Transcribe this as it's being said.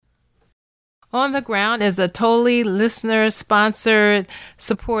On the Ground is a totally listener-sponsored,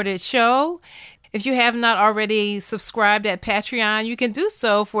 supported show. If you have not already subscribed at Patreon, you can do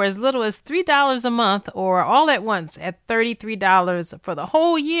so for as little as $3 a month or all at once at $33 for the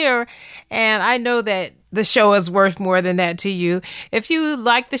whole year. And I know that the show is worth more than that to you. If you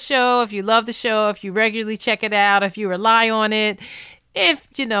like the show, if you love the show, if you regularly check it out, if you rely on it, if,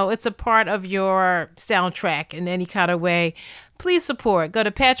 it's a part of your soundtrack in any kind of way, please support. Go to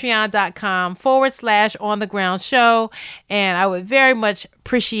patreon.com/On the Ground Show. And I would very much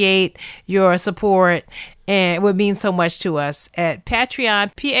appreciate your support. And it would mean so much to us at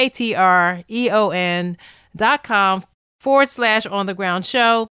Patreon, patreon.com/On the Ground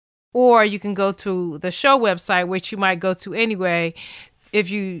Show. Or you can go to the show website, which you might go to anyway, if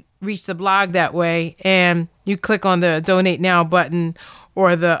you reach the blog that way, and you click on the Donate Now button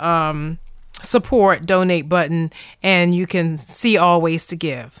or the support donate button, and you can see all ways to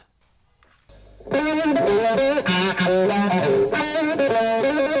give.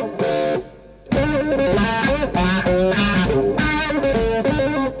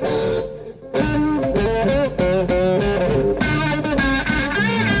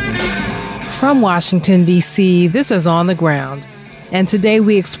 From Washington, D.C., this is On the Ground. And today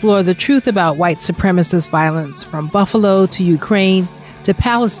we explore the truth about white supremacist violence from Buffalo to Ukraine to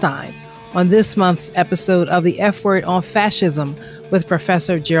Palestine on this month's episode of The F Word on Fascism with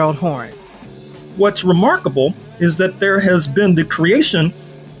Professor Gerald Horne. What's remarkable is that there has been the creation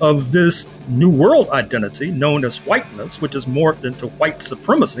of this new world identity known as whiteness, which has morphed into white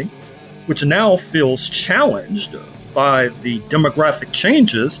supremacy, which now feels challenged by the demographic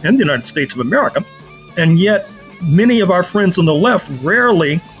changes in the United States of America. And yet many of our friends on the left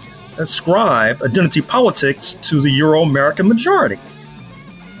rarely ascribe identity politics to the Euro-American majority.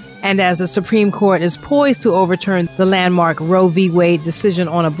 And as the Supreme Court is poised to overturn the landmark Roe v. Wade decision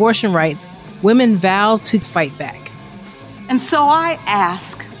on abortion rights, women vow to fight back. And so I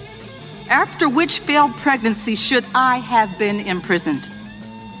ask, after which failed pregnancy should I have been imprisoned?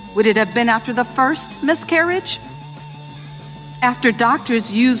 Would it have been after the first miscarriage? After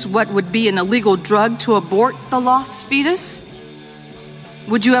doctors used what would be an illegal drug to abort the lost fetus?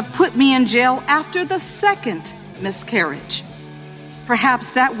 Would you have put me in jail after the second miscarriage?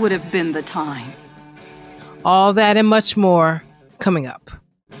 Perhaps that would have been the time. All that and much more coming up.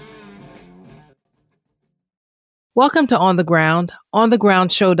 Welcome to On the Ground,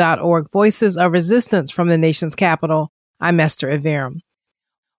 onthegroundshow.org, Voices of Resistance from the nation's capital. I'm Esther Iverem.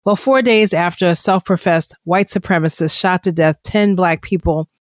 Well, 4 days after a self-professed white supremacist shot to death 10 Black people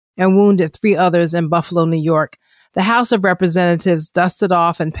and wounded 3 others in Buffalo, New York, the House of Representatives dusted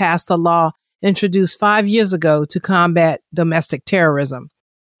off and passed a law introduced 5 years ago to combat domestic terrorism.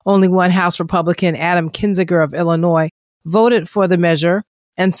 Only one House Republican, Adam Kinzinger of Illinois, voted for the measure.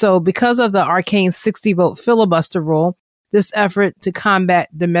 And so because of the arcane 60-vote filibuster rule, this effort to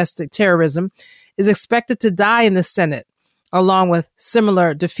combat domestic terrorism is expected to die in the Senate, along with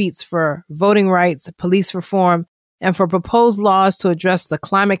similar defeats for voting rights, police reform, and for proposed laws to address the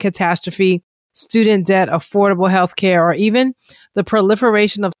climate catastrophe, student debt, affordable health care, or even the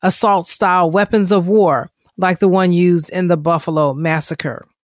proliferation of assault-style weapons of war, like the one used in the Buffalo massacre.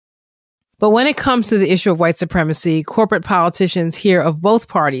 But when it comes to the issue of white supremacy, corporate politicians here of both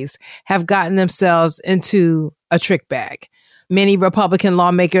parties have gotten themselves into a trick bag. Many Republican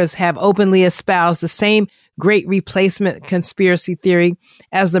lawmakers have openly espoused the same Great Replacement conspiracy theory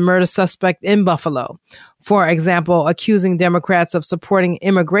as the murder suspect in Buffalo. For example, accusing Democrats of supporting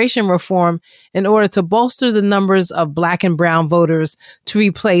immigration reform in order to bolster the numbers of Black and brown voters to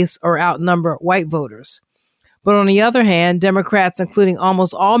replace or outnumber white voters. But on the other hand, Democrats, including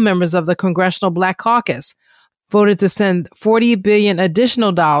almost all members of the Congressional Black Caucus, voted to send $40 billion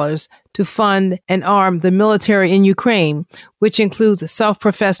additional dollars to fund and arm the military in Ukraine, which includes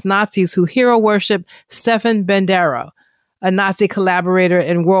self-professed Nazis who hero worship Stefan Bandera, a Nazi collaborator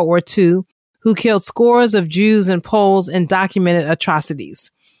in World War II, who killed scores of Jews and Poles in documented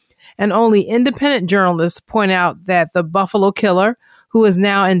atrocities. And only independent journalists point out that the Buffalo killer, who is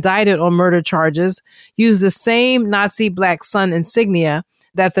now indicted on murder charges, used the same Nazi Black Sun insignia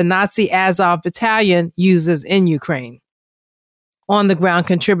that the Nazi Azov battalion uses in Ukraine. On the Ground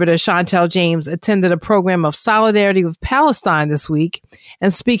contributor Chantel James attended a program of solidarity with Palestine this week,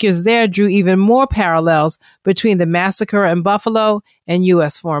 and speakers there drew even more parallels between the massacre in Buffalo and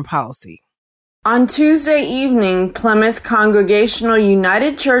U.S. foreign policy. On Tuesday evening, Plymouth Congregational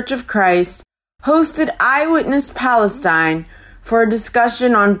United Church of Christ hosted Eyewitness Palestine for a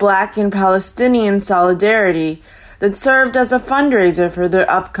discussion on Black and Palestinian solidarity that served as a fundraiser for their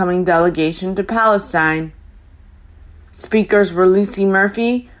upcoming delegation to Palestine. Speakers were Lucy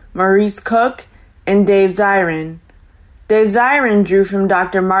Murphy, Maurice Cook, and Dave Zirin. Dave Zirin drew from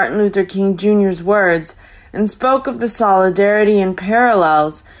Dr. Martin Luther King Jr.'s words and spoke of the solidarity and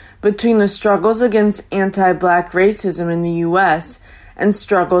parallels between the struggles against anti-Black racism in the U.S. and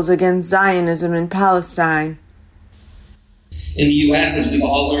struggles against Zionism in Palestine. In the U.S., as we've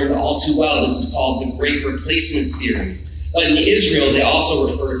all learned all too well, this is called the Great Replacement Theory. But in Israel, they also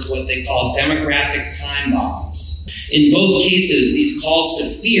refer to what they call demographic time bombs. In both cases, these calls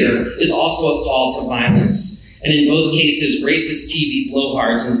to fear is also a call to violence. And in both cases, racist TV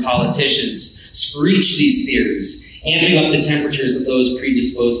blowhards and politicians screech these theories, amping up the temperatures of those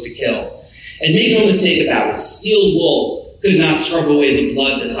predisposed to kill. And make no mistake about it, steel wool could not scrub away the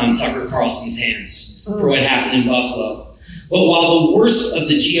blood that's on Tucker Carlson's hands for what happened in Buffalo. But while the worst of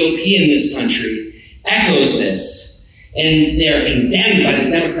the GOP in this country echoes this, and they are condemned by the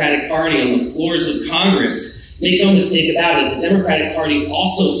Democratic Party on the floors of Congress, make no mistake about it, the Democratic Party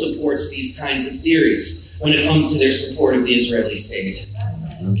also supports these kinds of theories when it comes to their support of the Israeli state.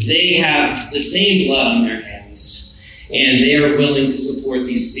 They have the same blood on their hands, and they are willing to support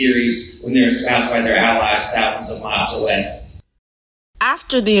these theories when they're espoused by their allies thousands of miles away.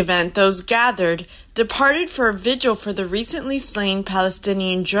 After the event, those gathered departed for a vigil for the recently slain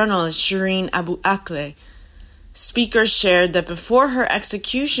Palestinian journalist Shireen Abu Akleh. Speakers shared that before her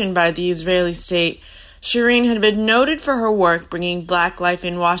execution by the Israeli state, Shireen had been noted for her work bringing Black life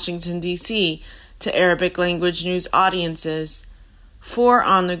in Washington, D.C. to Arabic language news audiences. For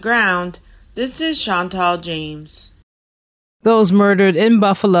On the Ground, this is Chantal James. Those murdered in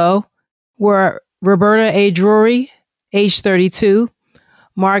Buffalo were Roberta A. Drury, age 32,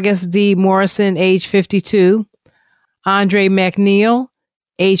 Margus D. Morrison, age 52, Andre McNeil,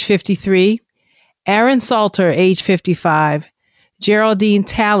 age 53, Aaron Salter, age 55, Geraldine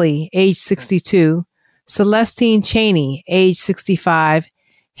Talley, age 62, Celestine Cheney, age 65,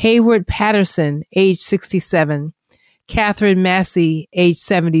 Hayward Patterson, age 67, Catherine Massey, age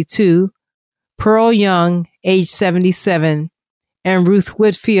 72, Pearl Young, age 77, and Ruth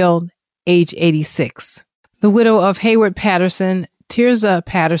Whitfield, age 86. The widow of Hayward Patterson, Tirza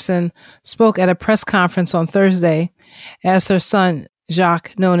Patterson, spoke at a press conference on Thursday as her son,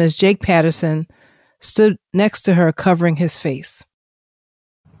 Jacques, known as Jake Patterson, stood next to her covering his face.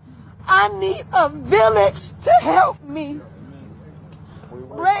 I need a village to help me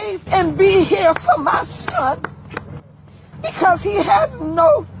raise and be here for my son because he has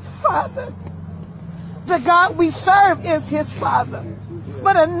no father. The God we serve is his father,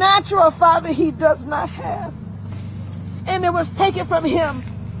 but a natural father he does not have. And it was taken from him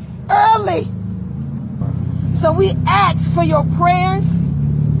early. So we ask for your prayers.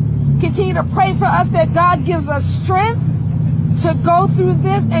 Continue to pray for us that God gives us strength to go through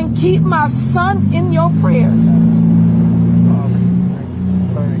this and keep my son in your prayers.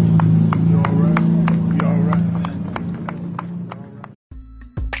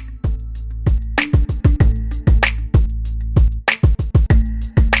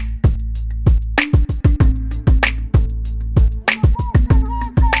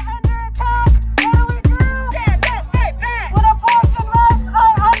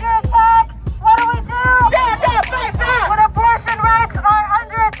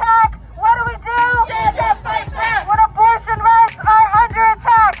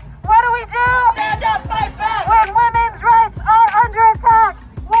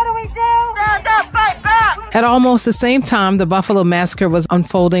 At almost the same time the Buffalo Massacre was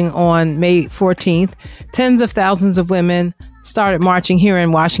unfolding on May 14th, tens of thousands of women started marching here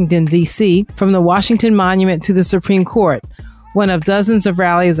in Washington, D.C., from the Washington Monument to the Supreme Court, one of dozens of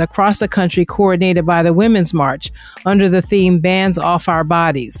rallies across the country coordinated by the Women's March under the theme Bands Off Our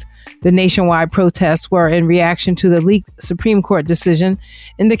Bodies. The nationwide protests were in reaction to the leaked Supreme Court decision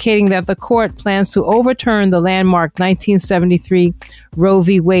indicating that the court plans to overturn the landmark 1973 Roe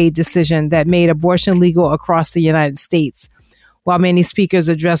v. Wade decision that made abortion legal across the United States. While many speakers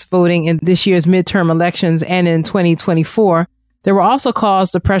addressed voting in this year's midterm elections and in 2024, there were also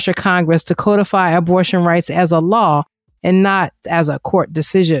calls to pressure Congress to codify abortion rights as a law and not as a court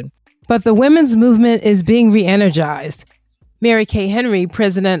decision. But the women's movement is being re-energized. Mary Kay Henry,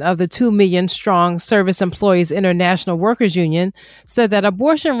 president of the 2 million strong Service Employees International Workers Union, said that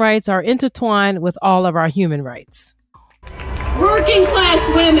abortion rights are intertwined with all of our human rights. Working class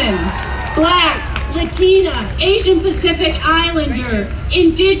women, Black, Latina, Asian Pacific Islander,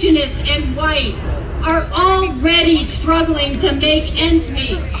 Indigenous, and white are already struggling to make ends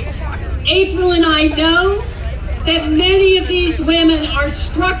meet. April and I know that many of these women are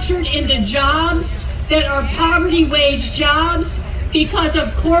structured into jobs that are poverty wage jobs because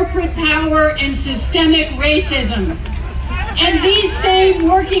of corporate power and systemic racism. And these same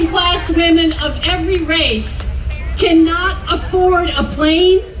working class women of every race cannot afford a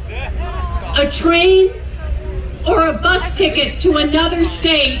plane, a train, or a bus ticket to another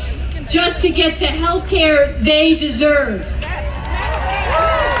state just to get the health care they deserve.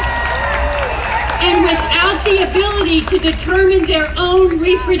 And without the ability to determine their own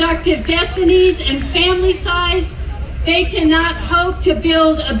reproductive destinies and family size, they cannot hope to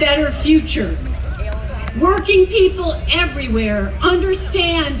build a better future. Working people everywhere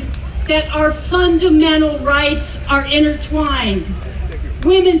understand that our fundamental rights are intertwined.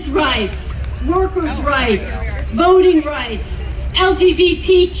 Women's rights, workers' rights, voting rights,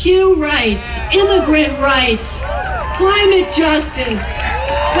 LGBTQ rights, immigrant rights, climate justice.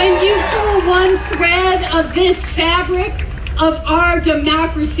 When you pull one thread of this fabric of our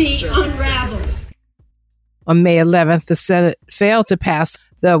democracy unravels. On May 11th, the Senate failed to pass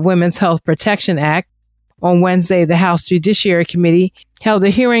the Women's Health Protection Act. On Wednesday, the House Judiciary Committee held a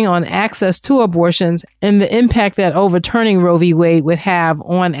hearing on access to abortions and the impact that overturning Roe v. Wade would have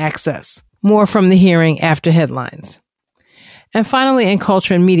on access. More from the hearing after headlines. And finally, in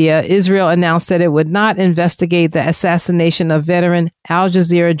culture and media, Israel announced that it would not investigate the assassination of veteran Al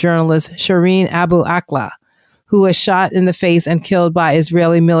Jazeera journalist Shireen Abu Akleh, who was shot in the face and killed by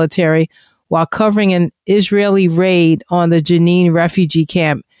Israeli military while covering an Israeli raid on the Jenin refugee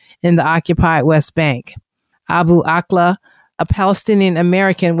camp in the occupied West Bank. Abu Akleh, a Palestinian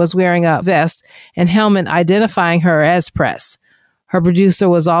American, was wearing a vest and helmet identifying her as press. Her producer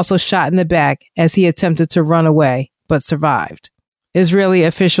was also shot in the back as he attempted to run away, but survived. Israeli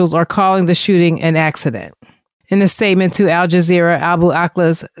officials are calling the shooting an accident. In a statement to Al Jazeera, Abu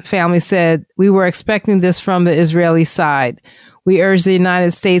Akleh's family said, "We were expecting this from the Israeli side. We urge the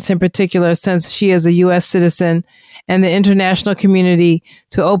United States in particular, since she is a U.S. citizen, and the international community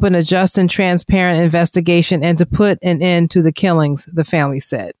to open a just and transparent investigation and to put an end to the killings," the family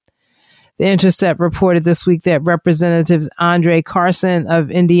said. The Intercept reported this week that Representatives Andre Carson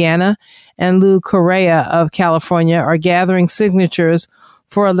of Indiana and Lou Correa of California are gathering signatures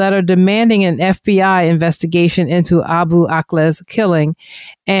for a letter demanding an FBI investigation into Abu Akleh's killing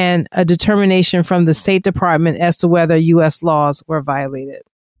and a determination from the State Department as to whether U.S. laws were violated.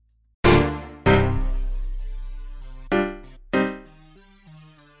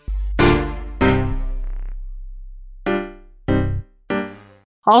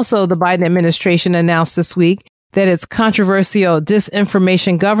 Also, the Biden administration announced this week that its controversial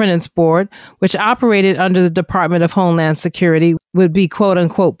Disinformation Governance Board, which operated under the Department of Homeland Security, would be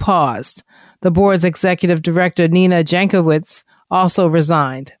quote-unquote paused. The board's executive director, Nina Jankowicz, also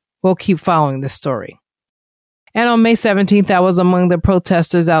resigned. We'll keep following this story. And on May 17th, I was among the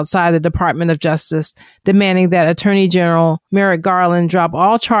protesters outside the Department of Justice, demanding that Attorney General Merrick Garland drop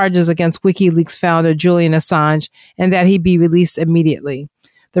all charges against WikiLeaks founder Julian Assange and that he be released immediately.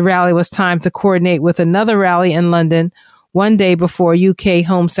 The rally was timed to coordinate with another rally in London one day before UK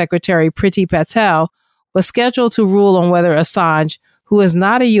Home Secretary Priti Patel was scheduled to rule on whether Assange, who is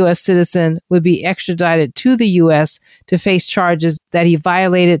not a U.S. citizen, would be extradited to the U.S. to face charges that he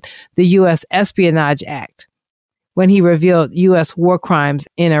violated the U.S. Espionage Act when he revealed U.S. war crimes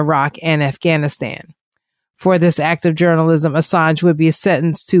in Iraq and Afghanistan. For this act of journalism, Assange would be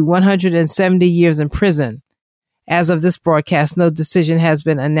sentenced to 170 years in prison. As of this broadcast, no decision has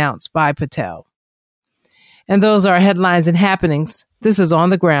been announced by Patel. And those are headlines and happenings. This is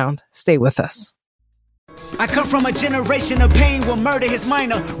On the Ground. Stay with us. I come from a generation of pain will murder his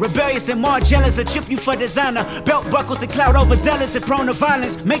minor. Rebellious and more jealous, a chip you for designer. Belt buckles and cloud overzealous and prone to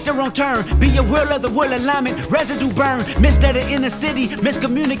violence. Make their own turn, be your will of the will alignment. Residue burn, missed at the inner city.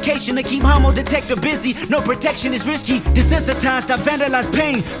 Miscommunication to keep homo detector busy. No protection is risky. Desensitized, I vandalize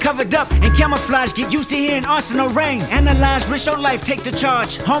pain. Covered up and camouflage, get used to hearing arsenal rain. Analyze, risk your life, take the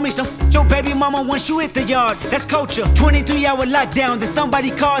charge. Homies, don't f your baby mama once you hit the yard. That's culture, 23-hour lockdown. Then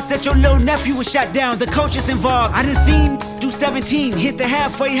somebody called, said your little nephew was shot down. The coaches involved. I done seen do 17, hit the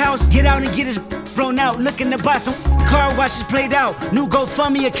halfway house, get out and get his blown out, looking to buy some car washes played out. New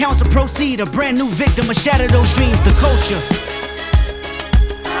GoFundMe accounts to proceed, a brand new victim, a shatter those dreams, the culture.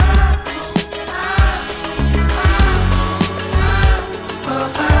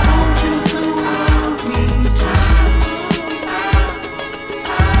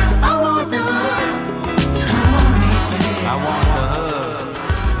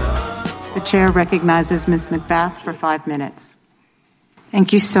 The chair recognizes Ms. McBath for 5 minutes.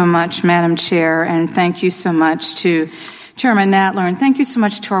 Thank you so much, Madam Chair, and thank you so much to Chairman Nadler, and thank you so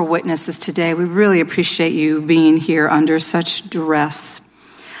much to our witnesses today. We really appreciate you being here under such duress.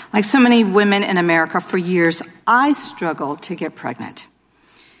 Like so many women in America, for years, I struggled to get pregnant.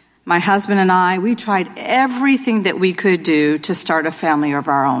 My husband and I, we tried everything that we could do to start a family of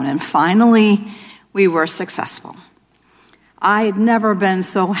our own, and finally, we were successful. I had never been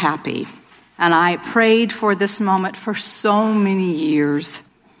so happy, and I prayed for this moment for so many years.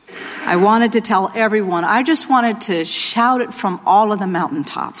 I wanted to tell everyone. I just wanted to shout it from all of the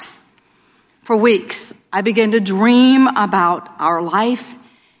mountaintops. For weeks, I began to dream about our life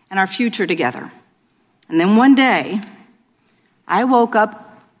and our future together. And then one day, I woke up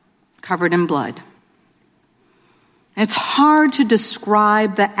covered in blood. And it's hard to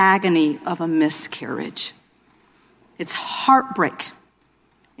describe the agony of a miscarriage. It's heartbreak,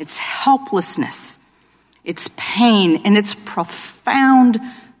 it's helplessness, it's pain, and it's profound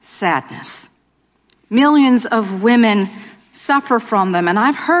sadness. Millions of women suffer from them, and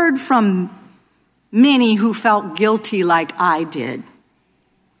I've heard from many who felt guilty like I did,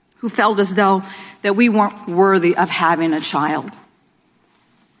 who felt as though that we weren't worthy of having a child.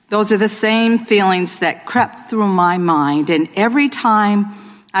 Those are the same feelings that crept through my mind, and every time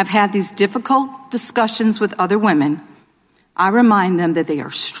I've had these difficult discussions with other women, I remind them that they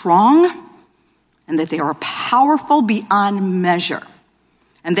are strong and that they are powerful beyond measure,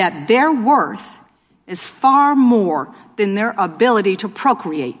 and that their worth is far more than their ability to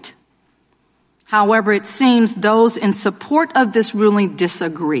procreate. However, it seems those in support of this ruling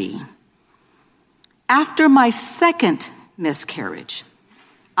disagree. After my second miscarriage,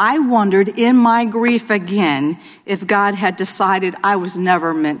 I wondered in my grief again if God had decided I was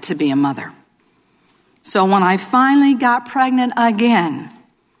never meant to be a mother. So when I finally got pregnant again,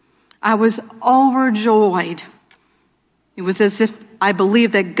 I was overjoyed. It was as if I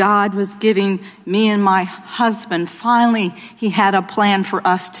believed that God was giving me and my husband, finally, he had a plan for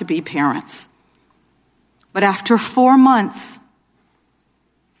us to be parents. But after 4 months,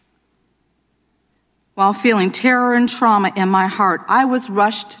 while feeling terror and trauma in my heart, I was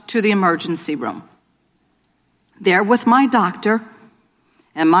rushed to the emergency room. There with my doctor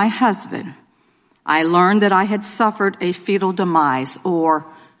and my husband, I learned that I had suffered a fetal demise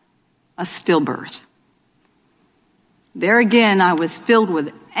or a stillbirth. There again, I was filled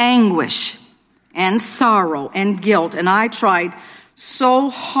with anguish and sorrow and guilt, and I tried so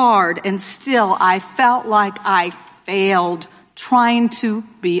hard, and still I felt like I failed trying to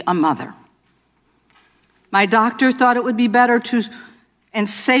be a mother. My doctor thought it would be better and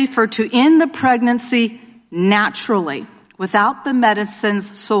safer to end the pregnancy naturally, without the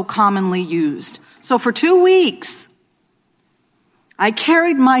medicines so commonly used. So for 2 weeks, I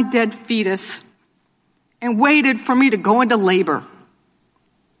carried my dead fetus and waited for me to go into labor.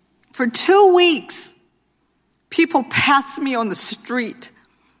 For 2 weeks, people passed me on the street,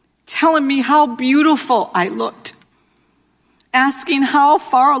 telling me how beautiful I looked, asking how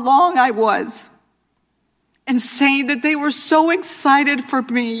far along I was, and saying that they were so excited for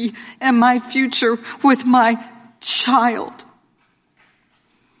me and my future with my child.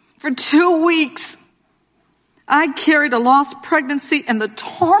 For 2 weeks, I carried a lost pregnancy and the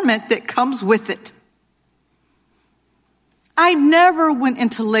torment that comes with it. I never went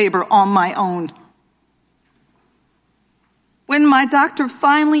into labor on my own. When my doctor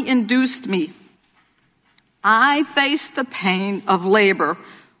finally induced me, I faced the pain of labor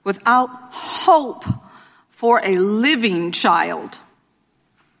without hope for a living child.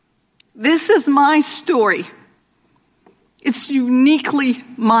 This is my story. It's uniquely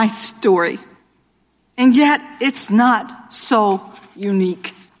my story. And yet, it's not so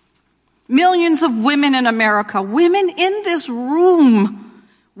unique. Millions of women in America, women in this room,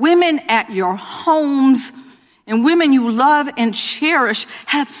 women at your homes, and women you love and cherish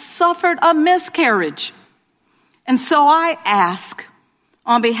have suffered a miscarriage. And so I ask,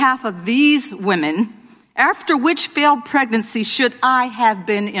 on behalf of these women, after which failed pregnancy should I have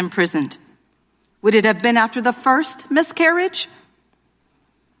been imprisoned? Would it have been after the first miscarriage?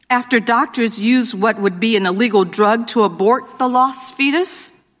 After doctors used what would be an illegal drug to abort the lost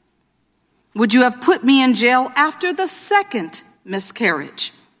fetus? Would you have put me in jail after the second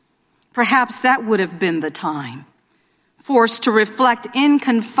miscarriage? Perhaps that would have been the time. Forced to reflect in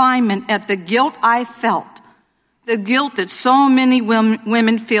confinement at the guilt I felt, the guilt that so many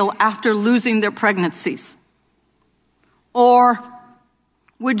women feel after losing their pregnancies. Or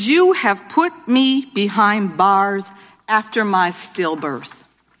would you have put me behind bars after my stillbirth?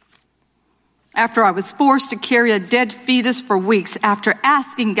 After I was forced to carry a dead fetus for weeks, after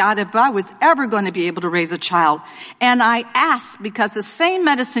asking God if I was ever going to be able to raise a child. And I asked because the same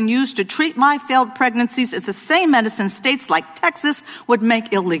medicine used to treat my failed pregnancies is the same medicine states like Texas would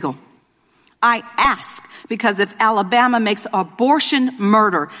make illegal. I ask because if Alabama makes abortion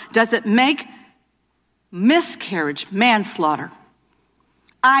murder, does it make miscarriage manslaughter?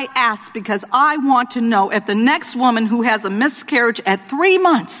 I ask because I want to know if the next woman who has a miscarriage at 3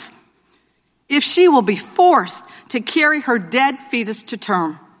 months, if she will be forced to carry her dead fetus to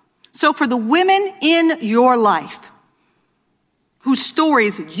term. So for the women in your life whose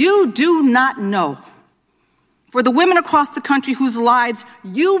stories you do not know, for the women across the country whose lives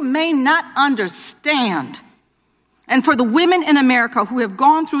you may not understand, and for the women in America who have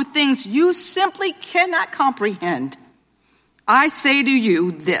gone through things you simply cannot comprehend, I say to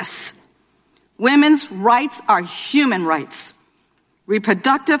you this: women's rights are human rights.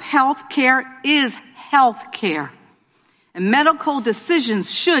 Reproductive health care is health care. And medical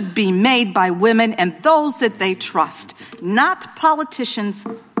decisions should be made by women and those that they trust, not politicians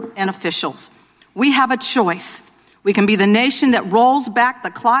and officials. We have a choice. We can be the nation that rolls back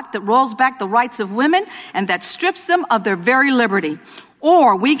the clock, that rolls back the rights of women, and that strips them of their very liberty.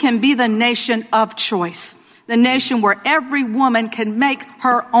 Or we can be the nation of choice, the nation where every woman can make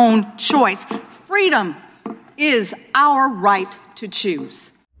her own choice. Freedom is our right to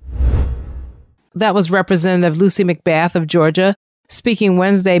choose. That was Representative Lucy McBath of Georgia speaking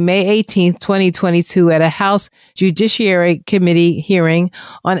Wednesday, May 18th, 2022 at a House Judiciary Committee hearing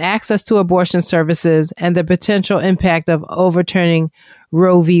on access to abortion services and the potential impact of overturning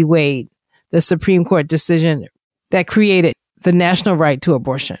Roe v. Wade, the Supreme Court decision that created the national right to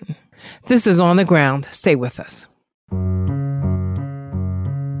abortion. This is On the Ground. Stay with us.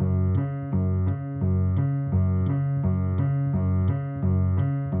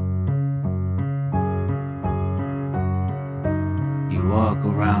 You walk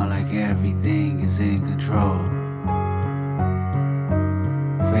around like everything is in control.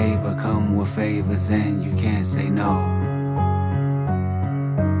 Favor come with favors and you can't say no.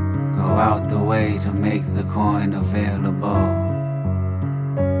 Go out the way to make the coin available.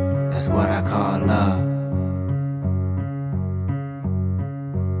 That's what I call love.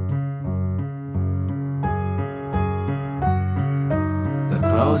 The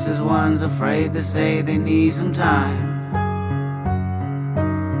closest ones afraid to say they need some time.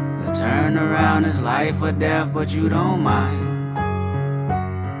 Turn around is life or death, but you don't mind.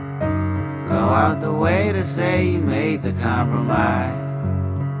 Go out the way to say you made the compromise.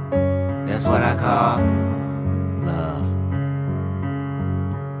 That's what I call love.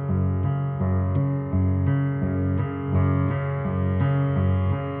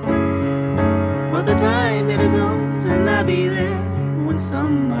 For the time it'll come and I'll be there when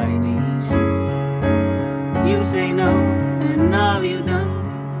somebody needs you. You say no, and all you done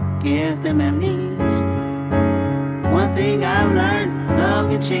give them amnesia. One thing I've learned, love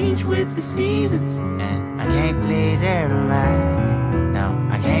can change with the seasons. And I can't please everybody. No,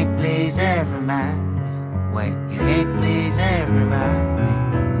 I can't please everybody. Wait, you can't please everybody.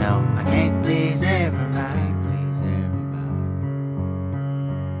 No, I can't please everybody.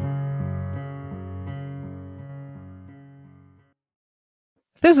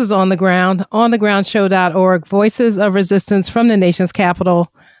 This is On the Ground, onthegroundshow.org, Voices of Resistance from the Nation's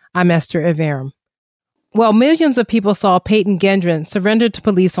Capital. I'm Esther Iverem. Well, millions of people saw Peyton Gendron surrender to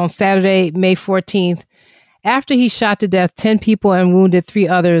police on Saturday, May 14th, after he shot to death 10 people and wounded 3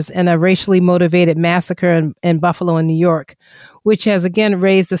 others in a racially motivated massacre in Buffalo and New York, which has again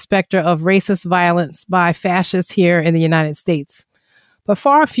raised the specter of racist violence by fascists here in the United States. But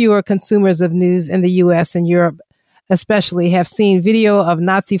far fewer consumers of news in the U.S. and Europe especially have seen video of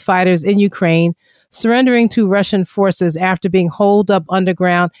Nazi fighters in Ukraine surrendering to Russian forces after being holed up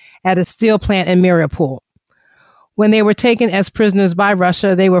underground at a steel plant in Mariupol. When they were taken as prisoners by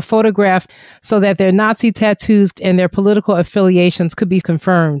Russia, they were photographed so that their Nazi tattoos and their political affiliations could be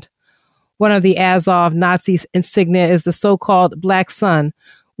confirmed. One of the Azov Nazi insignia is the so-called Black Sun,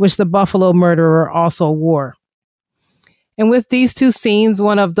 which the Buffalo murderer also wore. And with these two scenes,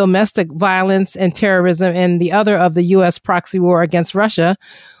 one of domestic violence and terrorism and the other of the U.S. proxy war against Russia,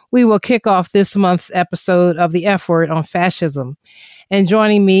 we will kick off this month's episode of The F Word on fascism. And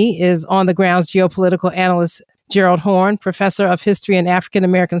joining me is On the Ground's geopolitical analyst, Gerald Horne, professor of history and African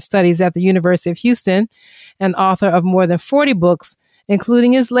American studies at the University of Houston, and author of more than 40 books,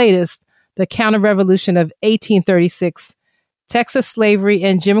 including his latest, The Counter-Revolution of 1836, Texas Slavery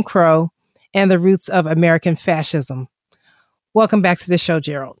and Jim Crow, and the Roots of American Fascism. Welcome back to the show,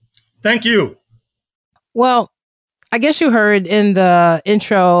 Gerald. Thank you. Well, I guess you heard in the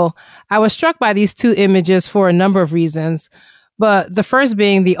intro, I was struck by these two images for a number of reasons, but the first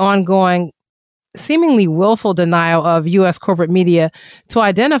being the ongoing, seemingly willful denial of U.S. corporate media to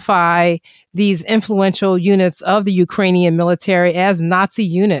identify these influential units of the Ukrainian military as Nazi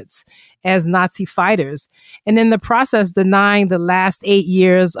units, as Nazi fighters, and in the process denying the last 8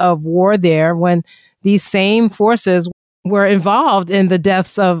 years of war there when these same forces were involved in the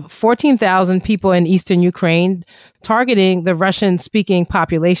deaths of 14,000 people in eastern Ukraine, targeting the Russian-speaking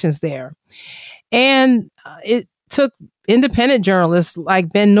populations there. And it took independent journalists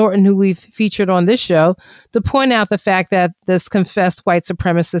like Ben Norton, who we've featured on this show, to point out the fact that this confessed white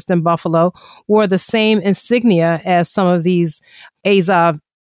supremacist in Buffalo wore the same insignia as some of these Azov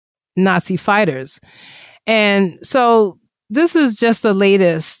Nazi fighters. And so this is just the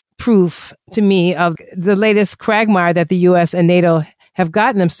latest proof to me of the latest quagmire that the U.S. and NATO have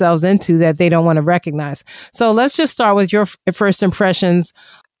gotten themselves into that they don't want to recognize. So let's just start with your first impressions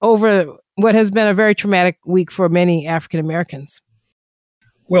over what has been a very traumatic week for many African Americans.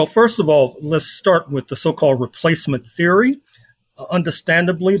 Well, first of all, let's start with the so-called replacement theory.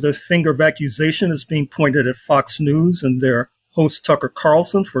 Understandably, the finger of accusation is being pointed at Fox News and their host Tucker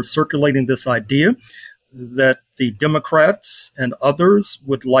Carlson for circulating this idea that the Democrats and others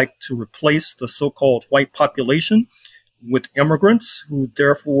would like to replace the so-called white population with immigrants who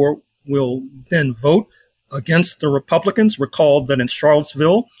therefore will then vote against the Republicans. Recall that in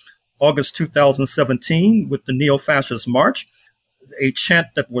Charlottesville, August 2017, with the neo-fascist march, a chant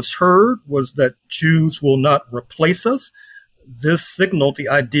that was heard was that Jews will not replace us. This signaled the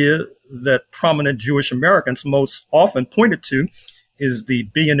idea that prominent Jewish Americans most often pointed to is the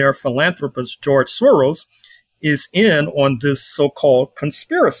billionaire philanthropist George Soros is in on this so-called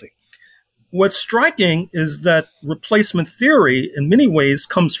conspiracy. What's striking is that replacement theory in many ways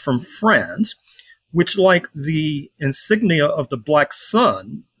comes from France, which, like the insignia of the Black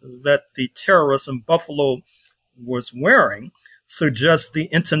Sun that the terrorist in Buffalo was wearing, suggests the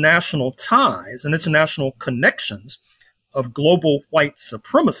international ties and international connections of global white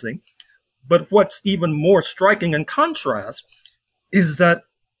supremacy. But what's even more striking in contrast is that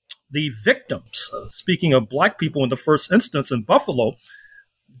the victims, speaking of Black people in the first instance in Buffalo,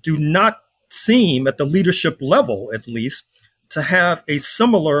 do not seem, at the leadership level at least, to have a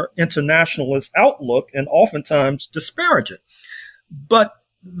similar internationalist outlook and oftentimes disparage it. But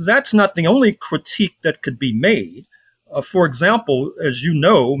that's not the only critique that could be made. For example, as you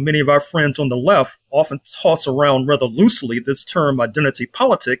know, many of our friends on the left often toss around rather loosely this term identity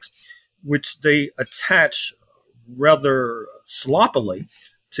politics, which they attach rather sloppily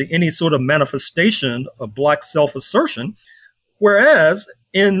to any sort of manifestation of Black self-assertion, whereas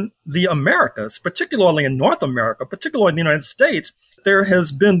in the Americas, particularly in North America, particularly in the United States, there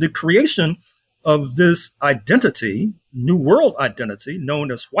has been the creation of this identity, New World identity,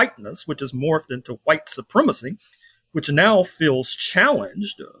 known as whiteness, which has morphed into white supremacy, which now feels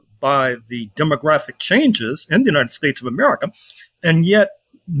challenged by the demographic changes in the United States of America. And yet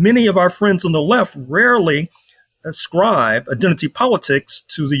many of our friends on the left rarely ascribe identity politics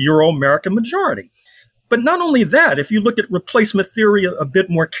to the Euro-American majority. But not only that, if you look at replacement theory a bit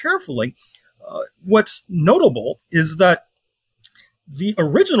more carefully, what's notable is that the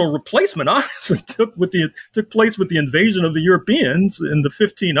original replacement obviously took place with the invasion of the Europeans in the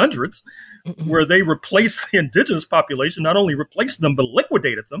 1500s, where they replaced the indigenous population, not only replaced them, but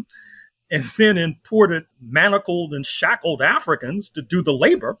liquidated them, and then imported manacled and shackled Africans to do the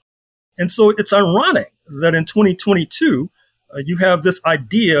labor. And so it's ironic that in 2022, you have this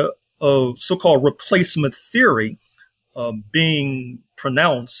idea of so-called replacement theory being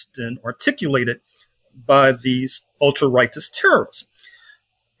pronounced and articulated by these ultra-rightist terrorists.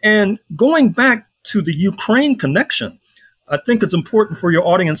 And going back to the Ukraine connection, I think it's important for your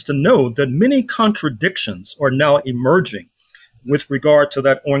audience to know that many contradictions are now emerging with regard to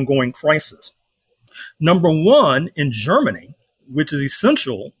that ongoing crisis. Number one, in Germany, which is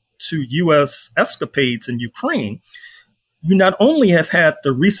essential to U.S. escapades in Ukraine, you not only have had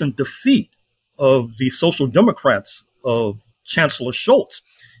the recent defeat of the Social Democrats of Chancellor Scholz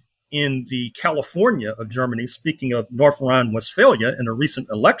in the California of Germany, speaking of North Rhine-Westphalia in a recent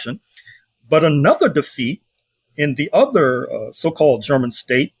election, but another defeat in the other so-called German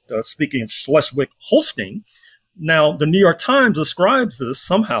state, speaking of Schleswig-Holstein. Now, the New York Times ascribes this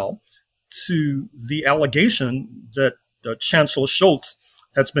somehow to the allegation that Chancellor Scholz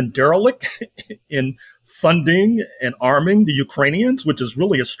has been derelict in funding and arming the Ukrainians, which is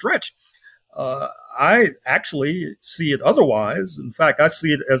really a stretch. I actually see it otherwise. In fact, I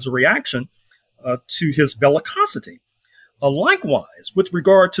see it as a reaction to his bellicosity. Likewise, with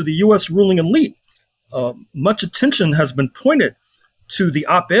regard to the U.S. ruling elite, much attention has been pointed to the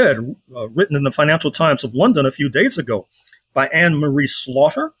op-ed written in the Financial Times of London a few days ago by Anne-Marie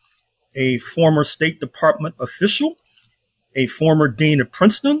Slaughter, a former State Department official, a former dean of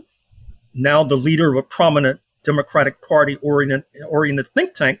Princeton, now the leader of a prominent Democratic Party-oriented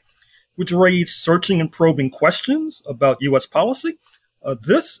think tank, which raised searching and probing questions about U.S. policy.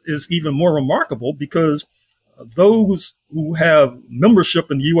 This is even more remarkable because those who have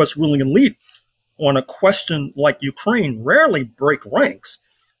membership in the U.S. ruling elite on a question like Ukraine rarely break ranks.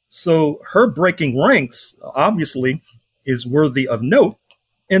 So her breaking ranks, obviously, is worthy of note.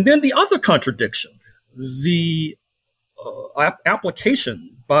 And then the other contradiction, the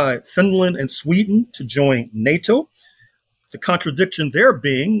application by Finland and Sweden to join NATO, the contradiction there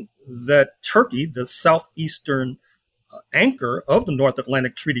being that Turkey, the southeastern anchor of the North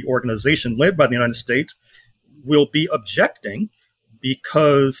Atlantic Treaty Organization led by the United States, will be objecting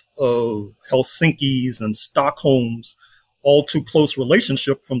because of Helsinki's and Stockholm's all too close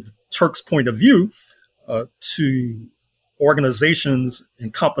relationship from the Turks' point of view to organizations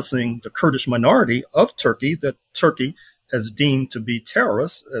encompassing the Kurdish minority of Turkey that Turkey has deemed to be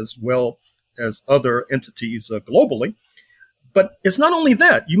terrorists, as well as other entities globally. But it's not only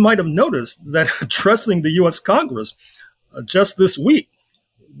that. You might have noticed that addressing the U.S. Congress just this week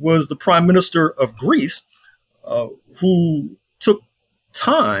was the Prime Minister of Greece, who took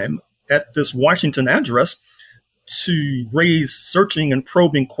time at this Washington address to raise searching and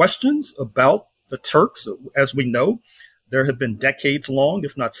probing questions about the Turks. As we know, there have been decades-long,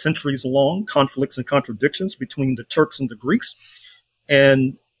 if not centuries-long, conflicts and contradictions between the Turks and the Greeks.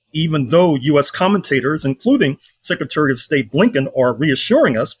 And even though U.S. commentators, including Secretary of State Blinken, are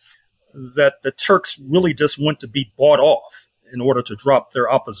reassuring us that the Turks really just want to be bought off in order to drop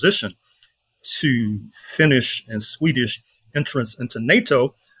their opposition to Finnish and Swedish entrance into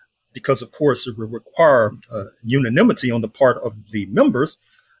NATO, because, of course, it would require unanimity on the part of the members.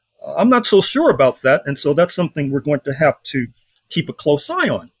 I'm not so sure about that. And so that's something we're going to have to keep a close eye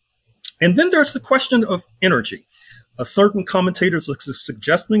on. And then there's the question of energy. Certain commentators are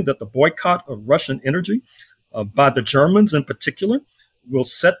suggesting that the boycott of Russian energy by the Germans in particular will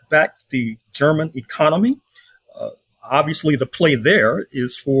set back the German economy. Obviously, the play there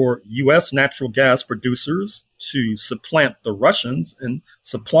is for U.S. natural gas producers to supplant the Russians in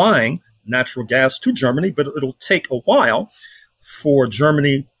supplying natural gas to Germany, but it'll take a while for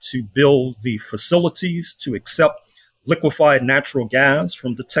Germany to build the facilities to accept liquefied natural gas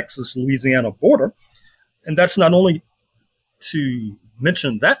from the Texas-Louisiana border. And that's not only to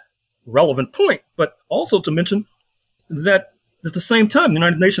mention that relevant point, but also to mention that at the same time, the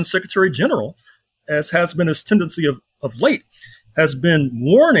United Nations Secretary General, as has been his tendency of late, has been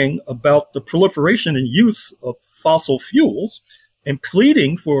warning about the proliferation and use of fossil fuels and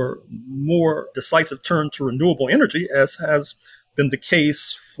pleading for more decisive turn to renewable energy, as has been the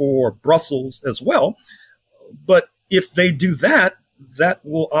case for Brussels as well. But if they do that, that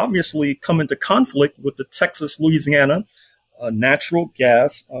will obviously come into conflict with the Texas-Louisiana natural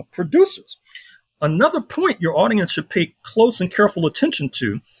gas producers. Another point your audience should pay close and careful attention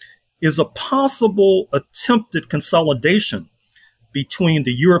to is a possible attempted consolidation between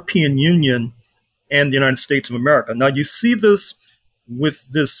the European Union and the United States of America. Now, you see this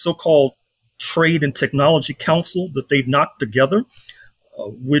with this so-called Trade and Technology Council that they've knocked together,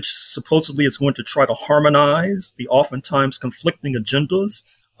 which supposedly is going to try to harmonize the oftentimes conflicting agendas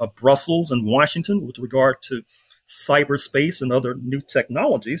of Brussels and Washington with regard to cyberspace and other new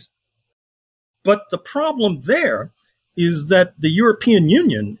technologies. But the problem there is that the European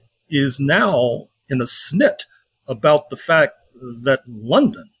Union is now in a snit about the fact that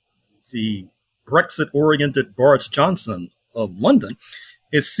London, the Brexit-oriented Boris Johnson of London,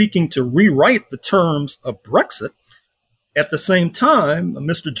 is seeking to rewrite the terms of Brexit. At the same time,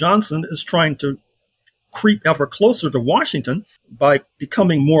 Mr. Johnson is trying to creep ever closer to Washington by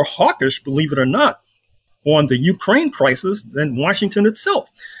becoming more hawkish, believe it or not, on the Ukraine crisis than Washington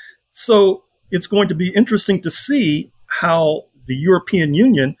itself. So it's going to be interesting to see how the European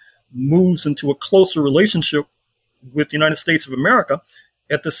Union moves into a closer relationship with the United States of America.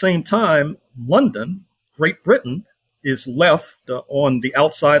 At the same time, London, Great Britain, is left on the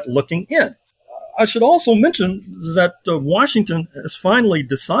outside looking in. I should also mention that Washington has finally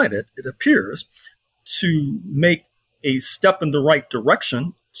decided, it appears, to make a step in the right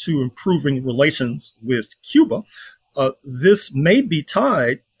direction to improving relations with Cuba. This may be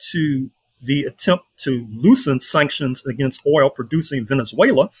tied to the attempt to loosen sanctions against oil-producing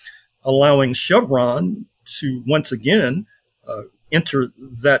Venezuela, allowing Chevron to once again enter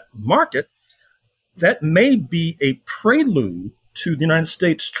that market. That may be a prelude to the United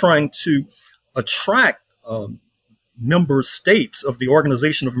States trying to attract member states of the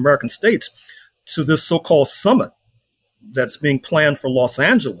Organization of American States to this so-called summit that's being planned for Los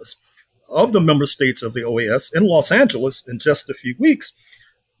Angeles of the member states of the OAS in Los Angeles in just a few weeks.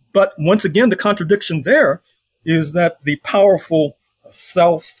 But once again, the contradiction there is that the powerful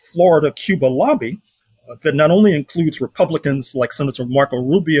South Florida Cuba lobby that not only includes Republicans like Senator Marco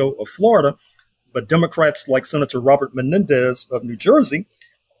Rubio of Florida, But Democrats like Senator Robert Menendez of New Jersey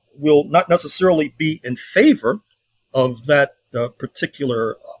will not necessarily be in favor of that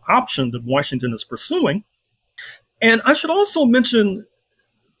particular option that Washington is pursuing. And I should also mention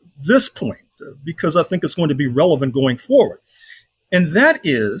this point because I think it's going to be relevant going forward. And that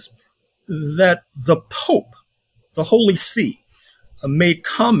is that the Pope, the Holy See, made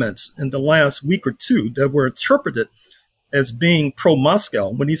comments in the last week or two that were interpreted as being pro-Moscow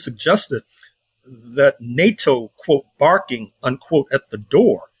when he suggested that NATO, quote, barking, unquote, at the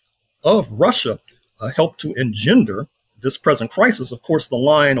door of Russia helped to engender this present crisis. Of course, the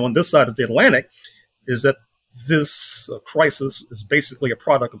line on this side of the Atlantic is that this crisis is basically a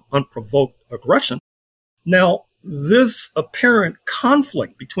product of unprovoked aggression. Now, this apparent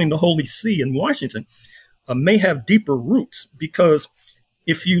conflict between the Holy See and Washington may have deeper roots, because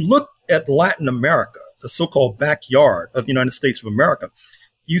if you look at Latin America, the so-called backyard of the United States of America,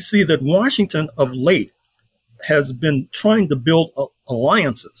 you see that Washington of late has been trying to build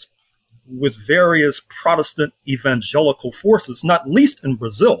alliances with various Protestant evangelical forces, not least in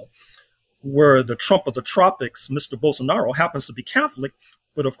Brazil, where the Trump of the tropics, Mr. Bolsonaro, happens to be Catholic,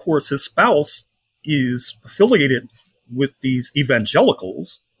 but of course his spouse is affiliated with these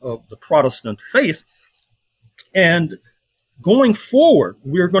evangelicals of the Protestant faith. And going forward,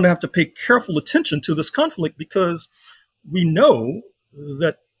 we're going to have to pay careful attention to this conflict, because we know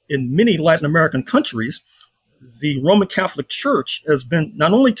that in many Latin American countries, the Roman Catholic Church has been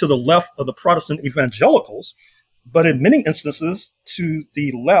not only to the left of the Protestant evangelicals, but in many instances to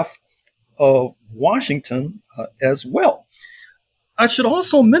the left of Washington as well. I should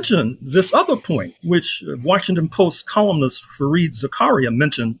also mention this other point, which Washington Post columnist Fareed Zakaria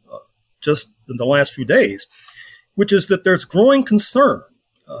mentioned just in the last few days, which is that there's growing concern,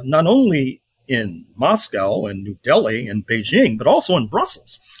 not only in Moscow and New Delhi and Beijing, but also in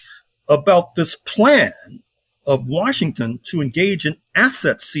Brussels, about this plan of Washington to engage in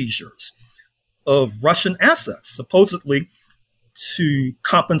asset seizures of Russian assets, supposedly to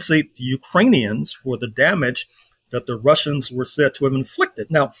compensate the Ukrainians for the damage that the Russians were said to have inflicted.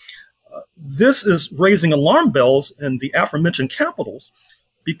 Now, this is raising alarm bells in the aforementioned capitals,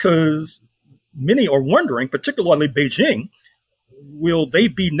 because many are wondering, particularly Beijing, will they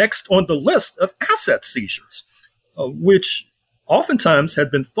be next on the list of asset seizures, which oftentimes had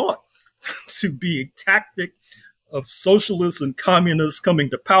been thought to be a tactic of socialists and communists coming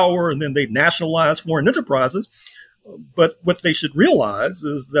to power, and then they nationalize foreign enterprises. But what they should realize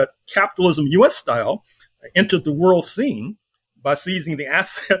is that capitalism, U.S. style, entered the world scene by seizing the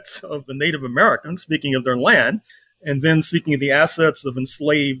assets of the Native Americans, speaking of their land, and then seeking the assets of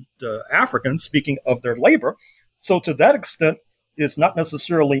enslaved Africans, speaking of their labor. So to that extent, it's not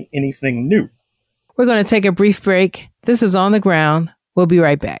necessarily anything new. We're going to take a brief break. This is On the Ground. We'll be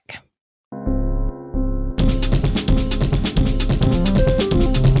right back.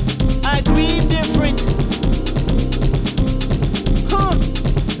 I grieve different.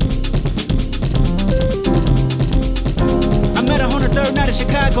 I met her on the third night in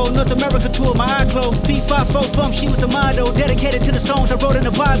Chicago, North America tour, my eye closed. Feet 5'4" from, she was a model, dedicated to the songs I wrote in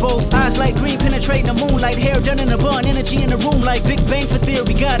the Bible. Eyes like green, penetrating the moonlight, hair done in a bun, energy in the room like Big Bang for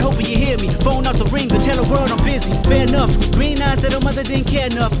theory. God, hoping you hear me. Phone out the ring to tell the world I'm busy. Fair enough. Green eyes said her mother didn't care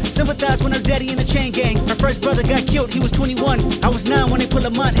enough. Sympathize when her daddy in the chain gang. Her first brother got killed, he was 21. I was 9 when they put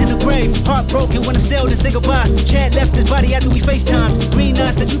Lamont in the grave. Heartbroken when Estelle didn't say goodbye. Chad left his body after we FaceTimed. Green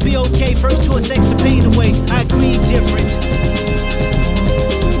eyes said you be okay. First tour sex to pain away. I grieve different.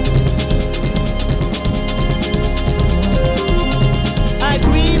 I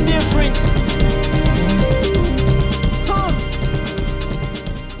grieve different.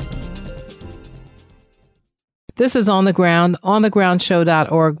 This is On the Ground,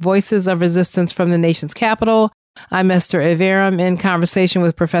 onthegroundshow.org, Voices of Resistance from the Nation's Capital. I'm Esther Averum in conversation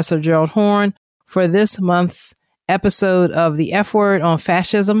with Professor Gerald Horne for this month's episode of The F Word on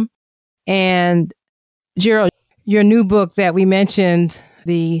Fascism. And Gerald, your new book that we mentioned,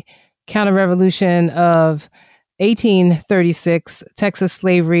 The Counter-Revolution of 1836, Texas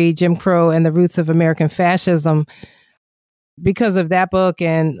Slavery, Jim Crow, and the Roots of American Fascism. Because of that book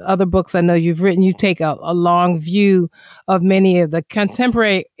and other books I know you've written, you take a long view of many of the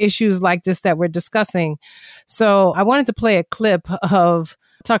contemporary issues like this that we're discussing. So I wanted to play a clip of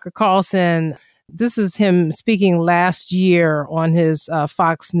Tucker Carlson. This is him speaking last year on his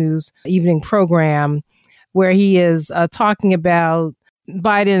Fox News evening program, where he is talking about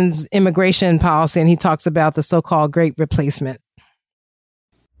Biden's immigration policy, and he talks about the so-called Great Replacement.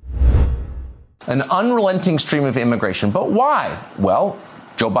 An unrelenting stream of immigration. But why? Well,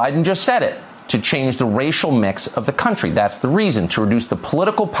 Joe Biden just said it. to change the racial mix of the country. That's the reason, to reduce the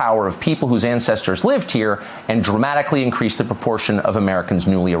political power of people whose ancestors lived here and dramatically increase the proportion of Americans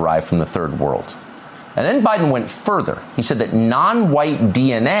newly arrived from the third world. And then Biden went further. He said that non-white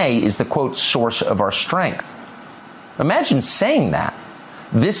DNA is the, quote, source of our strength. Imagine saying that.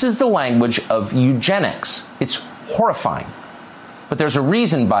 This is the language of eugenics. It's horrifying. But there's a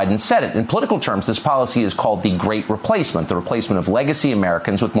reason Biden said it. In political terms, this policy is called the Great Replacement, the replacement of legacy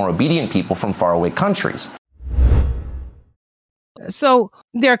Americans with more obedient people from faraway countries. So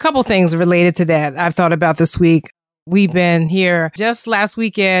there are a couple things related to that I've thought about this week. We've been here just last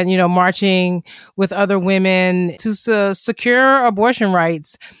weekend, marching with other women to secure abortion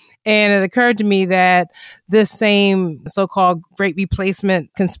rights. And it occurred to me that this same so-called Great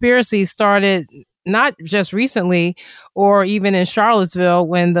Replacement conspiracy started not just recently or even in Charlottesville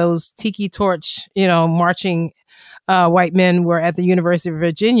when those tiki torch, marching white men were at the University of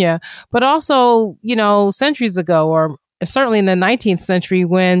Virginia, but also, centuries ago, or certainly in the 19th century,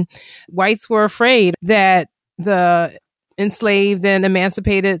 when whites were afraid that the enslaved and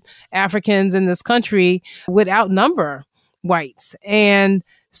emancipated Africans in this country would outnumber whites. And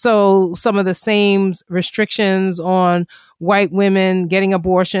so some of the same restrictions on white women getting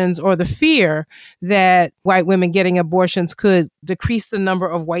abortions, or the fear that white women getting abortions could decrease the number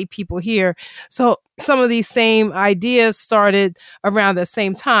of white people here. So some of these same ideas started around the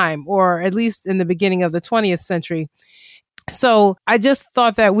same time, or at least in the beginning of the 20th century. So I just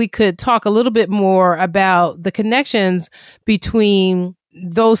thought that we could talk a little bit more about the connections between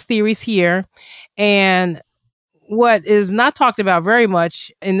those theories here and what is not talked about very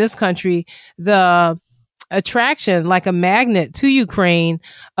much in this country, the attraction like a magnet to Ukraine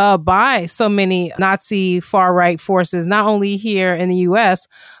by so many Nazi far-right forces, not only here in the U.S.,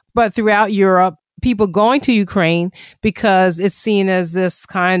 but throughout Europe. People going to Ukraine because it's seen as this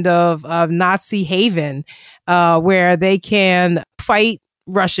kind of Nazi haven where they can fight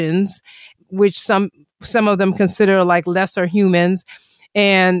Russians, which some of them consider like lesser humans.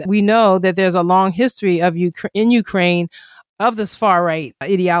 And we know that there's a long history of in Ukraine of this far right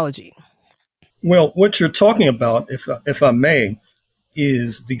ideology. Well, what you're talking about, if I may,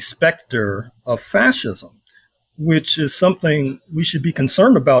 is the specter of fascism, which is something we should be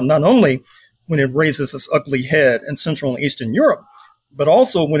concerned about, not only when it raises its ugly head in Central and Eastern Europe, but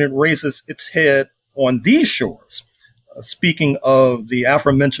also when it raises its head on these shores. Speaking of the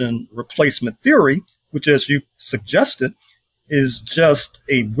aforementioned replacement theory, which, as you suggested, is just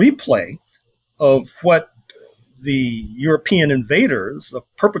a replay of what the European invaders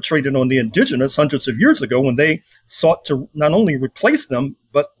perpetrated on the indigenous hundreds of years ago when they sought to not only replace them,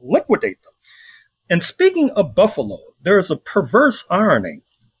 but liquidate them. And speaking of Buffalo, there is a perverse irony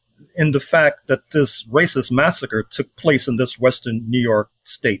in the fact that this racist massacre took place in this Western New York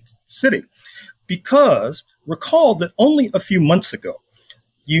State city. Because recall that only a few months ago,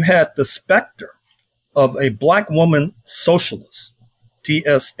 you had the specter of a Black woman socialist,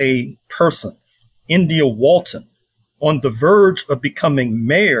 DSA person, India Walton, on the verge of becoming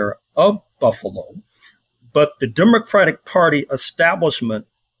mayor of Buffalo. But the Democratic Party establishment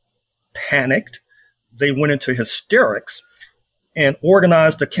panicked. They went into hysterics and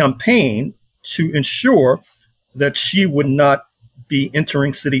organized a campaign to ensure that she would not be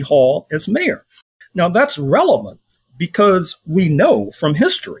entering City Hall as mayor. Now, that's relevant because we know from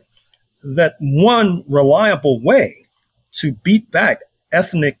history that one reliable way to beat back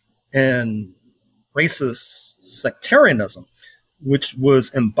ethnic and racist sectarianism, which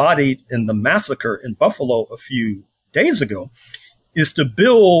was embodied in the massacre in Buffalo a few days ago, is to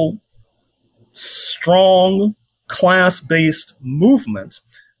build strong class-based movements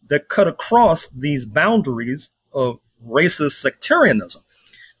that cut across these boundaries of racist sectarianism.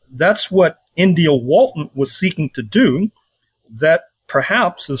 That's what India Walton was seeking to do. That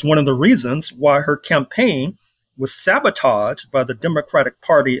perhaps is one of the reasons why her campaign was sabotaged by the Democratic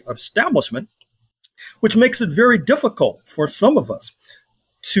Party establishment, which makes it very difficult for some of us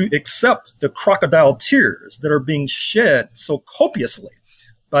to accept the crocodile tears that are being shed so copiously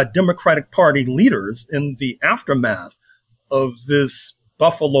by Democratic Party leaders in the aftermath of this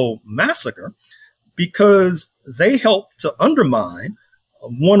Buffalo massacre, because they helped to undermine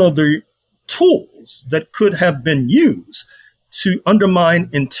one of the tools that could have been used to undermine,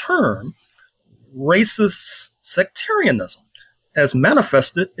 in turn, racist sectarianism as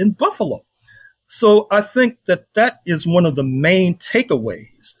manifested in Buffalo. So I think that that is one of the main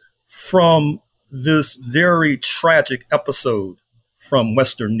takeaways from this very tragic episode from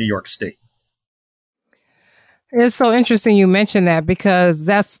Western New York State. It's so interesting you mentioned that, because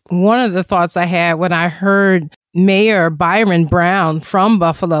that's one of the thoughts I had when I heard Mayor Byron Brown from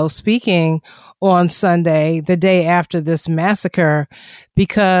Buffalo speaking on Sunday, the day after this massacre,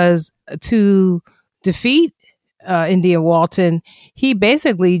 because to defeat India Walton, he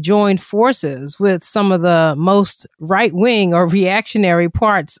basically joined forces with some of the most right-wing or reactionary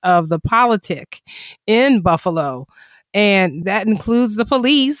parts of the politic in Buffalo. And that includes the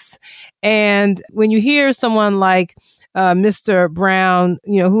police. And when you hear someone like Mr. Brown,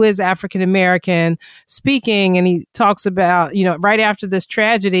 who is African American, speaking, and he talks about, right after this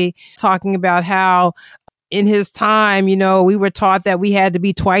tragedy, talking about how in his time, we were taught that we had to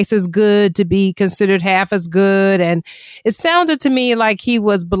be twice as good to be considered half as good. And it sounded to me like he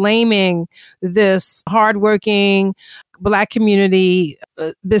was blaming this hardworking Black community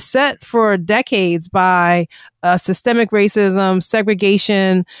beset for decades by systemic racism,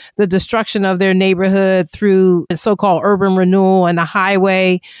 segregation, the destruction of their neighborhood through so-called urban renewal and the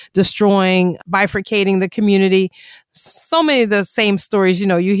highway destroying, bifurcating the community. So many of the same stories,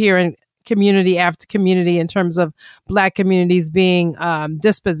 you hear in community after community in terms of Black communities being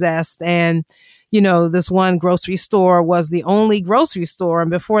dispossessed. And, this one grocery store was the only grocery store. And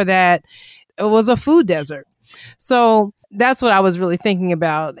before that, it was a food desert. So that's what I was really thinking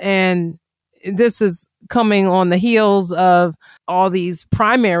about. And this is coming on the heels of all these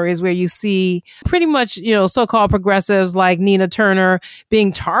primaries where you see pretty much, so-called progressives like Nina Turner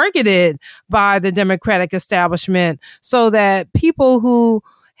being targeted by the Democratic establishment so that people who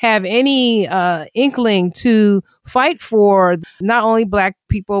have any inkling to fight for not only Black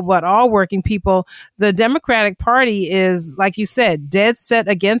people, but all working people, the Democratic Party is, like you said, dead set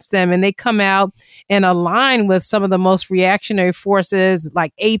against them. And they come out and align with some of the most reactionary forces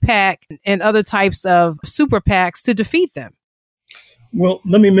like AIPAC and other types of super PACs to defeat them. Well,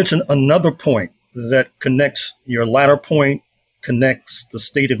 let me mention another point that connects your latter point, connects the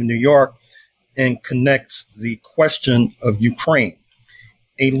state of New York, and connects the question of Ukraine.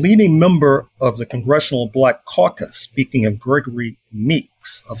 A leading member of the Congressional Black Caucus, speaking of Gregory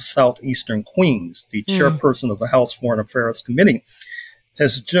Meeks of Southeastern Queens, the chairperson of the House Foreign Affairs Committee,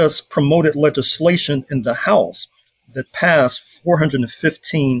 has just promoted legislation in the House that passed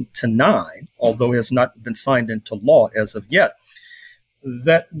 415-9, although it has not been signed into law as of yet,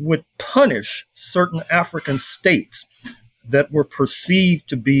 that would punish certain African states that were perceived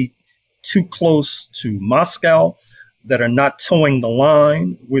to be too close to Moscow, that are not towing the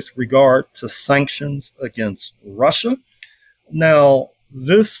line with regard to sanctions against Russia. Now,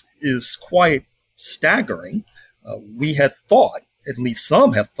 this is quite staggering. We had thought, at least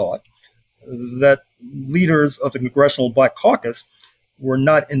some had thought, that leaders of the Congressional Black Caucus were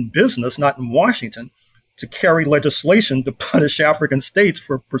not in business, not in Washington, to carry legislation to punish African states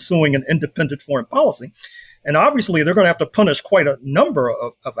for pursuing an independent foreign policy. And obviously, they're going to have to punish quite a number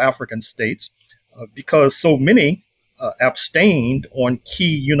of African states because so many abstained on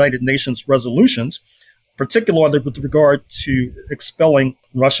key United Nations resolutions, particularly with regard to expelling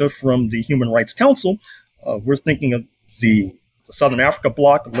Russia from the Human Rights Council. We're thinking of the Southern Africa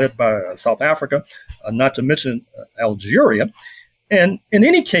bloc led by South Africa, not to mention Algeria. And in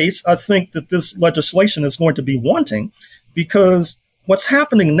any case, I think that this legislation is going to be wanting because what's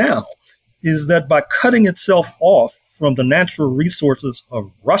happening now is that by cutting itself off from the natural resources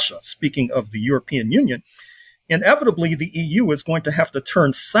of Russia, speaking of the European Union, inevitably, the EU is going to have to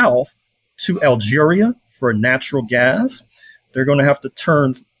turn south to Algeria for natural gas. They're going to have to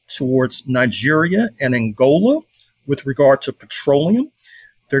turn towards Nigeria and Angola with regard to petroleum.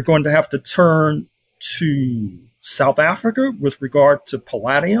 They're going to have to turn to South Africa with regard to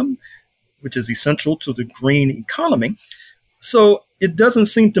palladium, which is essential to the green economy. So it doesn't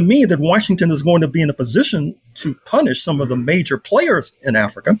seem to me that Washington is going to be in a position to punish some of the major players in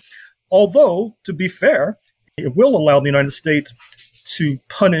Africa, although, to be fair, it will allow the United States to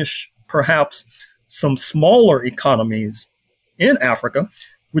punish perhaps some smaller economies in Africa,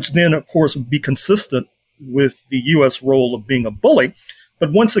 which then, of course, would be consistent with the U.S. role of being a bully.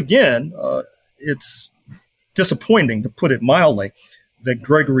 But once again, it's disappointing, to put it mildly, that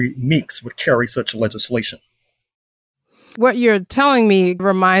Gregory Meeks would carry such legislation. What you're telling me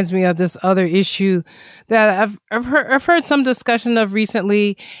reminds me of this other issue that I've heard some discussion of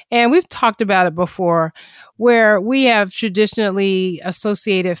recently, and we've talked about it before, where we have traditionally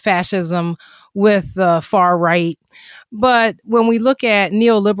associated fascism with the far right. But when we look at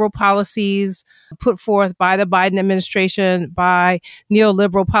neoliberal policies put forth by the Biden administration, by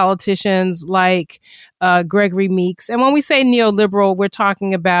neoliberal politicians like Gregory Meeks, and when we say neoliberal, we're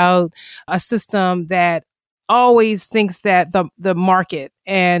talking about a system that always thinks that the market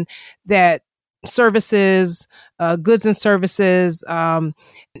and that services, goods and services, and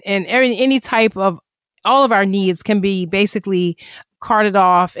any type of all of our needs can be basically carted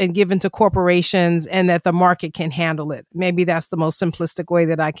off and given to corporations and that the market can handle it. Maybe that's the most simplistic way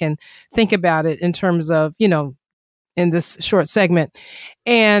that I can think about it in terms of, in this short segment.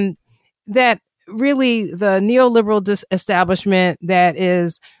 And that really the neoliberal establishment that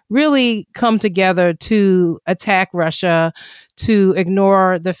is really come together to attack Russia, to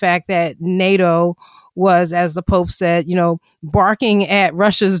ignore the fact that NATO was, as the Pope said, barking at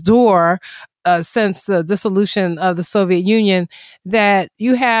Russia's door since the dissolution of the Soviet Union, that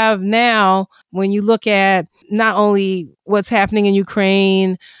you have now, when you look at not only what's happening in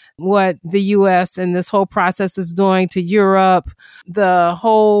Ukraine, what the U.S. and this whole process is doing to Europe, the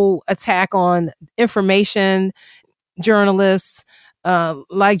whole attack on information journalists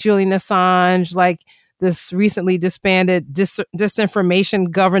like Julian Assange, like this recently disbanded Disinformation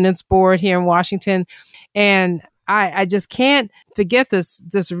Governance Board here in Washington. And I just can't forget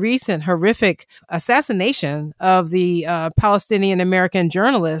this recent horrific assassination of the Palestinian American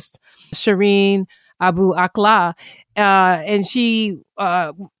journalist, Shireen Abu Akleh. And she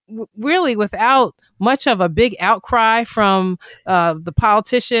really, without much of a big outcry from the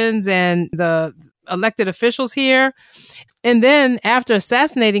politicians and the elected officials here. And then after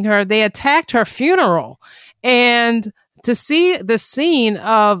assassinating her, they attacked her funeral. And to see the scene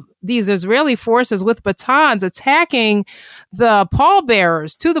of these Israeli forces with batons attacking the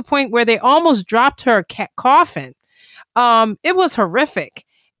pallbearers to the point where they almost dropped her coffin, it was horrific.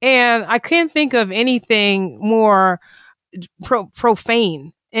 And I can't think of anything more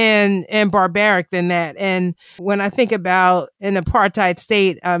profane and barbaric than that. And when I think about an apartheid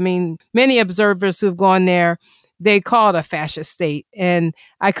state, I mean, many observers who've gone there, they call it a fascist state. And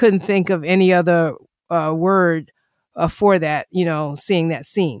I couldn't think of any other word for that, seeing that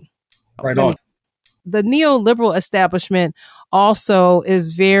scene. Right on. The neoliberal establishment also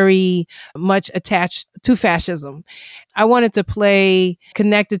is very much attached to fascism. I wanted to play,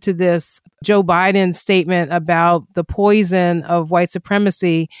 connected to this, Joe Biden's statement about the poison of white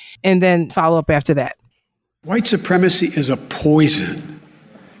supremacy, and then follow up after that. White supremacy is a poison.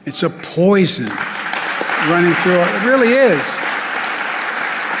 It's a poison running through it really is.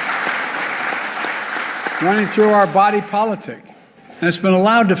 Running through our body politic. And it's been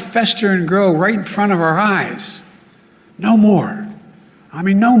allowed to fester and grow right in front of our eyes. No more. I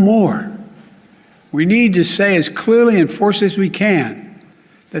mean, no more. We need to say as clearly and forcefully as we can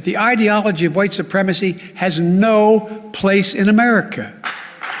that the ideology of white supremacy has no place in America.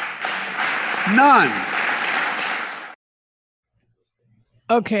 None.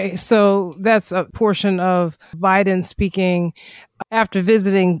 Okay, so that's a portion of Biden speaking after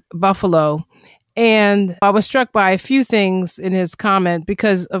visiting Buffalo. And I was struck by a few things in his comment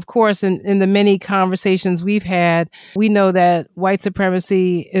because, of course, in the many conversations we've had, we know that white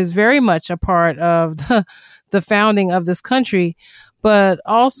supremacy is very much a part of the founding of this country. But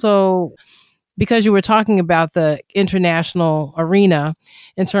also, because you were talking about the international arena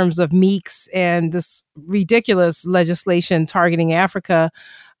in terms of Meeks and this ridiculous legislation targeting Africa,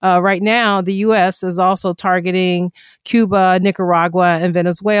 right now, the U.S. is also targeting Cuba, Nicaragua, and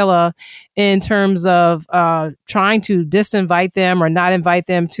Venezuela in terms of trying to disinvite them or not invite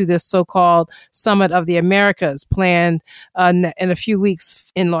them to this so-called Summit of the Americas planned in a few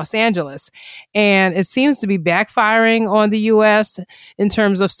weeks in Los Angeles. And it seems to be backfiring on the U.S. in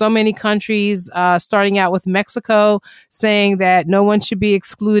terms of so many countries, starting out with Mexico, saying that no one should be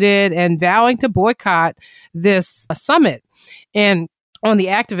excluded and vowing to boycott this summit. And on the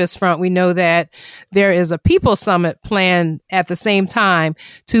activist front, we know that there is a People's Summit planned at the same time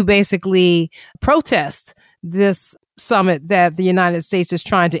to basically protest this summit that the United States is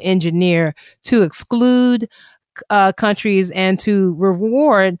trying to engineer to exclude countries and to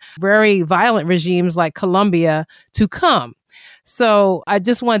reward very violent regimes like Colombia to come. So I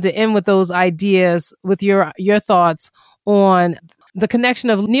just wanted to end with those ideas, with your thoughts on the connection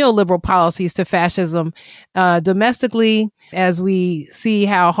of neoliberal policies to fascism domestically, as we see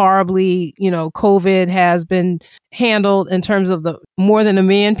how horribly, COVID has been handled in terms of the more than 1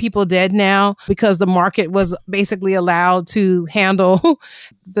 million people dead now because the market was basically allowed to handle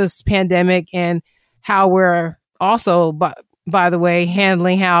this pandemic, and how we're also, by the way,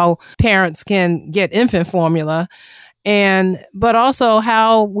 handling how parents can get infant formula. But also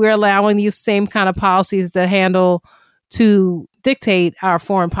how we're allowing these same kind of policies to dictate our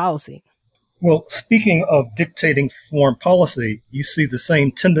foreign policy. Well, speaking of dictating foreign policy, you see the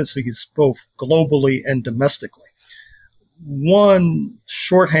same tendencies both globally and domestically. One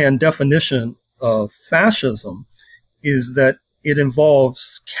shorthand definition of fascism is that it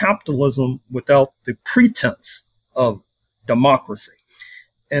involves capitalism without the pretense of democracy.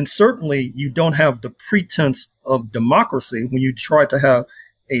 And certainly you don't have the pretense of democracy when you try to have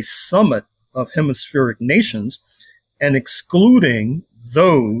a summit of hemispheric nations and excluding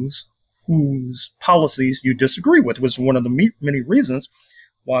those whose policies you disagree with, which is one of the many reasons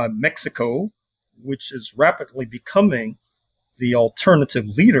why Mexico, which is rapidly becoming the alternative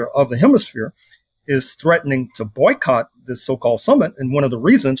leader of the hemisphere, is threatening to boycott this so-called summit. And one of the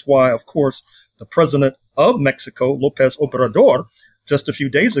reasons why, of course, the president of Mexico, López Obrador, just a few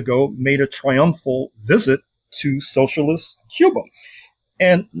days ago made a triumphal visit to socialist Cuba.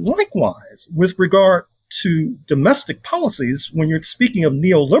 And likewise, with regard to domestic policies, when you're speaking of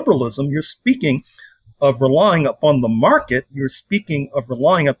neoliberalism, you're speaking of relying upon the market. You're speaking of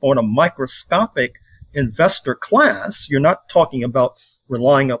relying upon a microscopic investor class. You're not talking about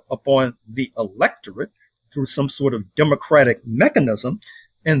relying upon the electorate through some sort of democratic mechanism.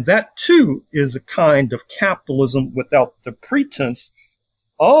 And that, too, is a kind of capitalism without the pretense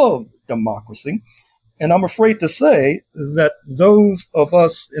of democracy. And I'm afraid to say that those of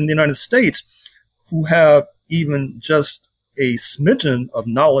us in the United States who have even just a smidgen of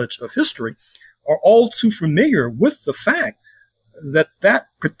knowledge of history are all too familiar with the fact that that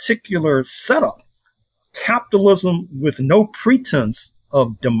particular setup, capitalism with no pretense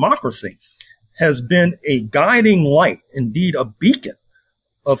of democracy, has been a guiding light, indeed a beacon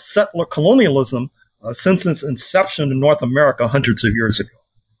of settler colonialism since its inception in North America hundreds of years ago.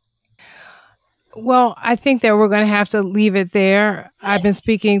 Well, I think that we're going to have to leave it there. I've been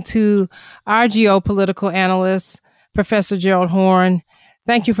speaking to our geopolitical analyst, Professor Gerald Horne.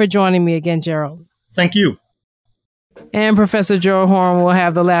 Thank you for joining me again, Gerald. Thank you. And Professor Gerald Horne will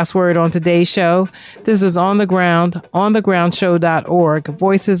have the last word on today's show. This is On the Ground, onthegroundshow.org,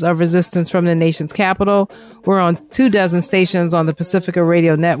 Voices of Resistance from the Nation's Capital. We're on 24 stations on the Pacifica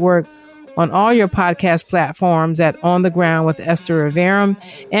Radio Network, on all your podcast platforms at On the Ground with Esther Rivera,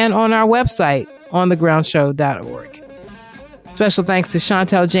 and on our website, onthegroundshow.org. Special thanks to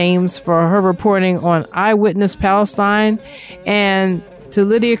Chantel James for her reporting on Eyewitness Palestine, and to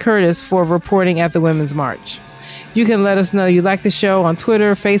Lydia Curtis for reporting at the Women's March. You can let us know you like the show on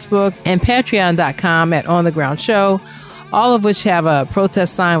Twitter, Facebook, and patreon.com at On the Ground Show, all of which have a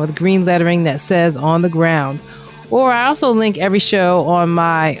protest sign with green lettering that says On the Ground. Or I also link every show on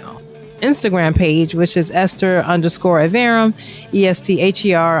my Instagram page, which is Esther_Iverum,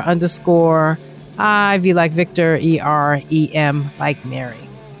 ESTHER_I, like Victor, EREM like Mary.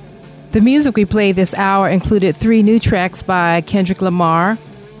 The music we played this hour included 3 new tracks by Kendrick Lamar,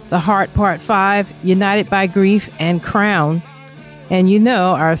 The Heart Part 5, United by Grief, and Crown. And you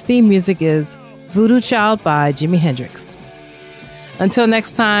know our theme music is Voodoo Child by Jimi Hendrix. Until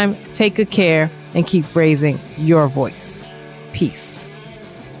next time, take good care and keep raising your voice. Peace.